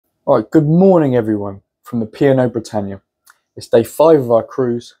Right, good morning everyone from the P&O Britannia. It's day 5 of our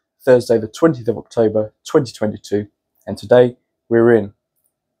cruise, Thursday the 20th of October 2022, and today we're in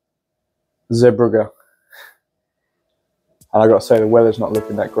Zeebrugge. And I gotta say, the weather's not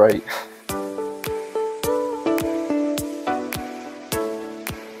looking that great.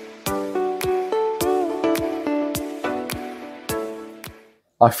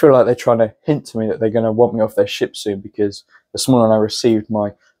 I feel like they're trying to hint to me that they're going to want me off their ship soon, because this morning I received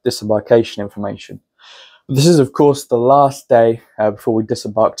my disembarkation information. But this is of course the last day before we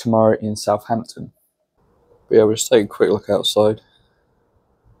disembark tomorrow in Southampton. But yeah, we'll just take a quick look outside.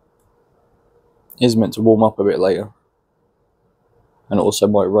 It is meant to warm up a bit later, and it also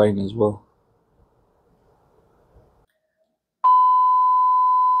might rain as well.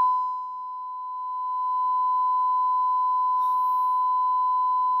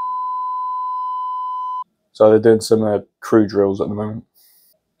 So they're doing some crew drills at the moment.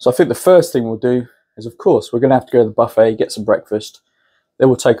 So I think the first thing we'll do is, of course, we're going to have to go to the buffet, get some breakfast. Then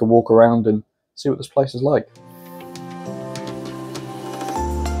we'll take a walk around and see what this place is like.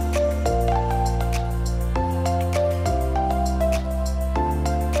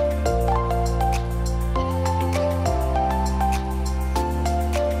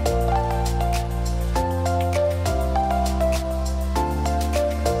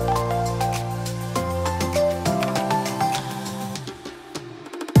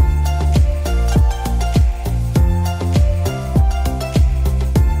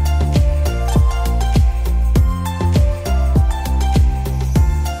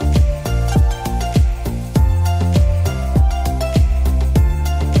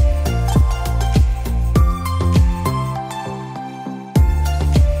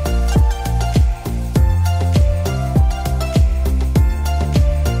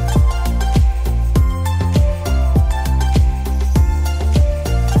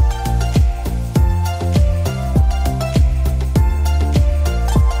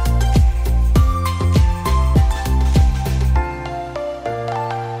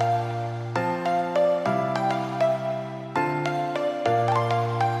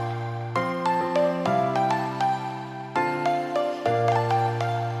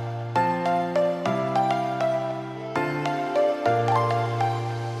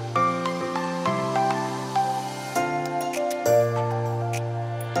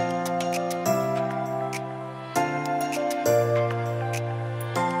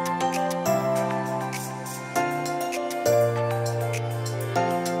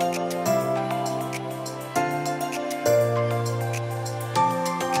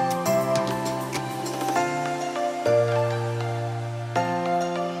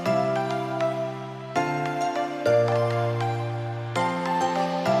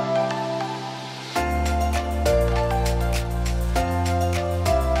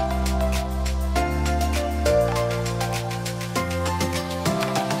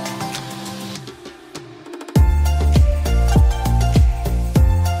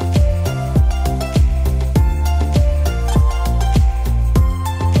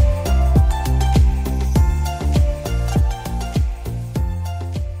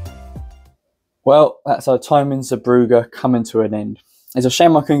 Well, that's our time in Zeebrugge coming to an end. It's a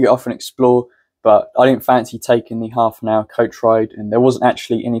shame I couldn't get off and explore, but I didn't fancy taking the half-an-hour coach ride, and there wasn't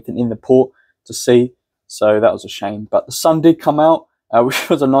actually anything in the port to see, so that was a shame. But the sun did come out, which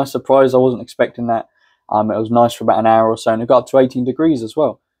was a nice surprise. I wasn't expecting that. It was nice for about an hour or so, and it got up to 18 degrees as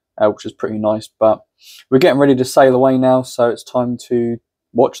well, which was pretty nice. But we're getting ready to sail away now, so it's time to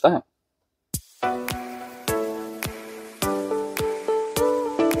watch that.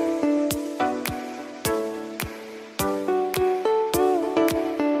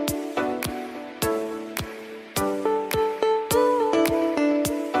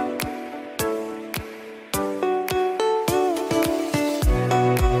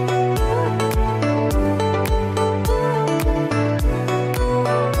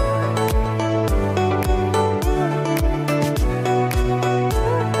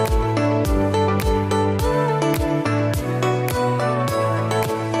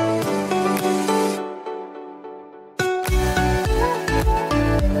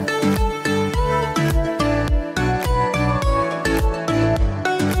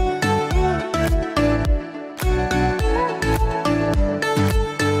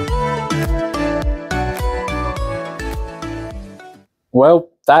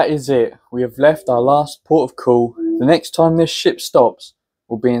 Well, that is it. We have left our last port of call. The next time this ship stops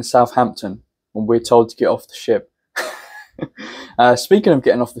will be in Southampton, when we're told to get off the ship. Speaking of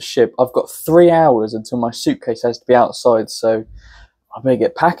getting off the ship, I've got 3 hours until my suitcase has to be outside, so I better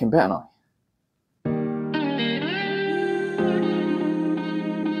get packing, better I?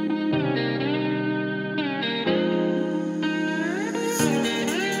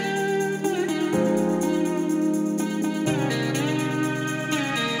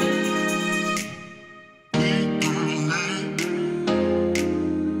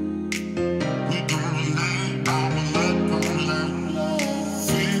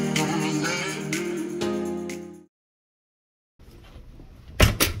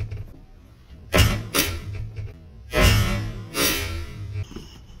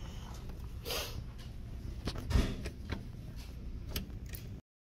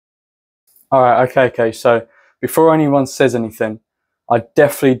 All right, okay. So before anyone says anything, I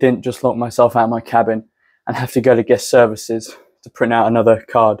definitely didn't just lock myself out of my cabin and have to go to guest services to print out another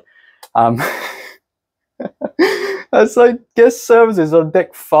card. That's like guest services on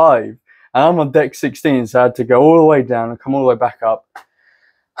deck 5, and I'm on deck 16, so I had to go all the way down and come all the way back up.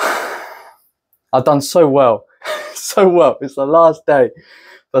 I've done so well, so well. It's the last day,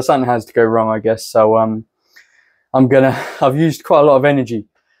 but something has to go wrong, I guess. So I've used quite a lot of energy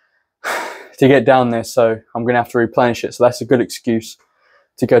to get down there, so I'm gonna have to replenish it. So that's a good excuse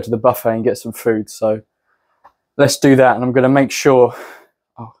to go to the buffet and get some food. So let's do that, and I'm gonna make sure.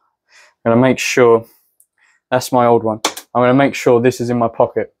 Oh, I'm gonna make sure. That's my old one. I'm gonna make sure this is in my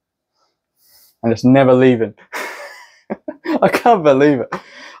pocket, and it's never leaving. I can't believe it.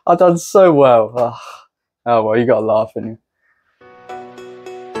 I've done so well. Oh well, you gotta laugh, haven't you?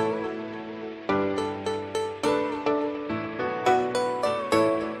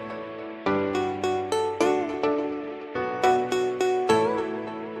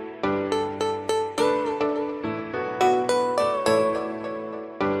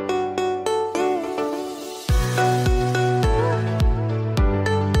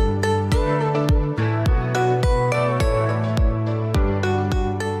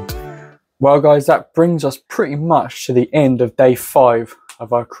 Well guys, that brings us pretty much to the end of day 5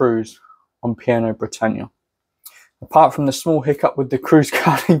 of our cruise on P&O Britannia. Apart from the small hiccup with the cruise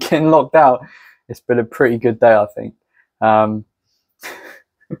card and getting locked out, it's been a pretty good day, I think. I'm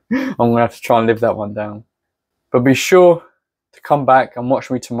going to have to try and live that one down. But be sure to come back and watch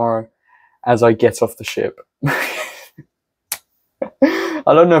me tomorrow as I get off the ship. I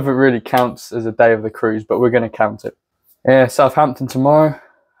don't know if it really counts as a day of the cruise, but we're going to count it. Yeah, Southampton tomorrow.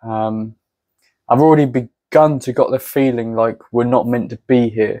 I've already begun to got the feeling like we're not meant to be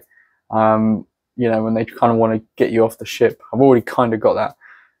here. You know, when they kind of want to get you off the ship. I've already kind of got that.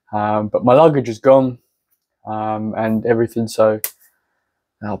 But my luggage is gone and everything, so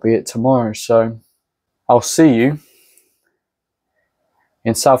that'll be it tomorrow. So I'll see you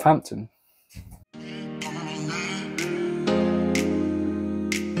in Southampton.